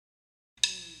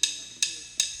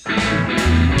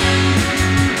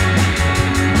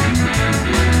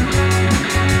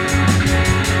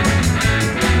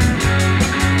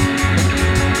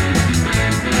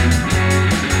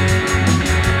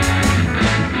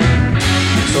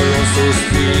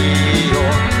suspiro,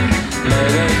 me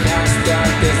dejaste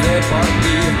antes de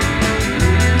partir.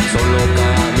 Solo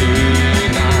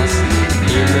caminas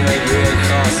y me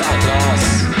dejas atrás.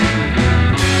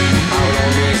 Abro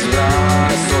mis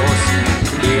brazos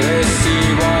y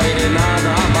recibo aire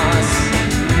nada más.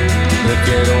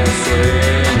 Prefiero un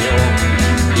sueño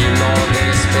y no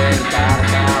despertar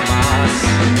jamás.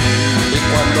 Y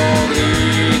cuando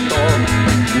grito,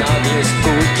 nadie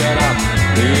escuchará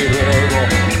mi ruego.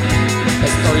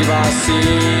 Estoy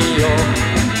vacío,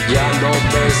 ya no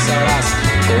besarás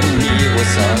conmigo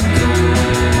esa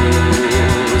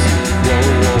cruz. Wow,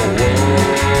 wow, wow.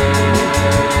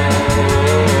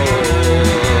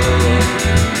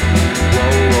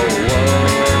 Wow, wow, wow.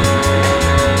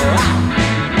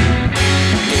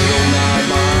 Queda una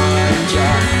mancha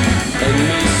en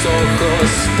mis ojos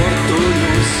por tu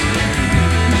luz.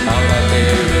 Ahora te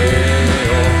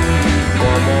veo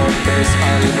como ves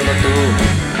alguno tú.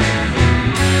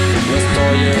 No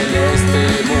estoy en este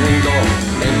mundo,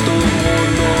 en tu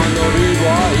mundo no vivo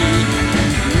ahí.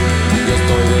 Yo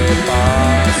estoy de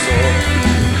paso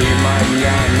y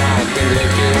mañana tendré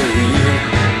que huir.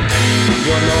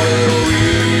 Yo no he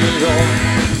huido,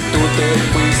 tú te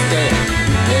fuiste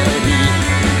de mí.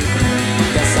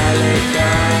 Te has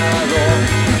alejado,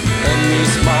 en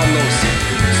mis manos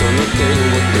solo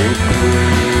tengo tu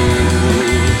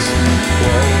cruz.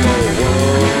 Wow, wow, wow.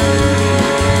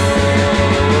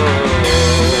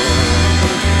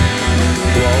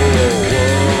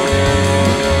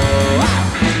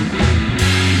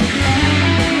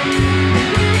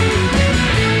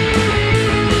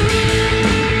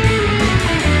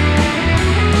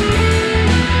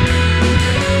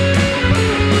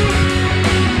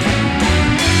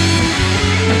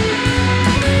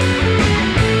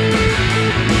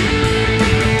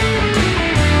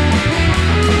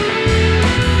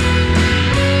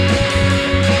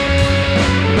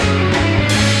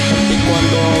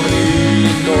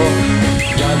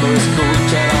 Ya no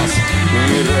escucharás mi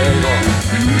ruego.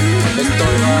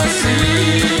 Estoy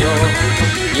vacío,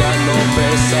 ya no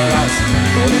besarás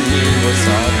conmigo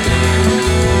esa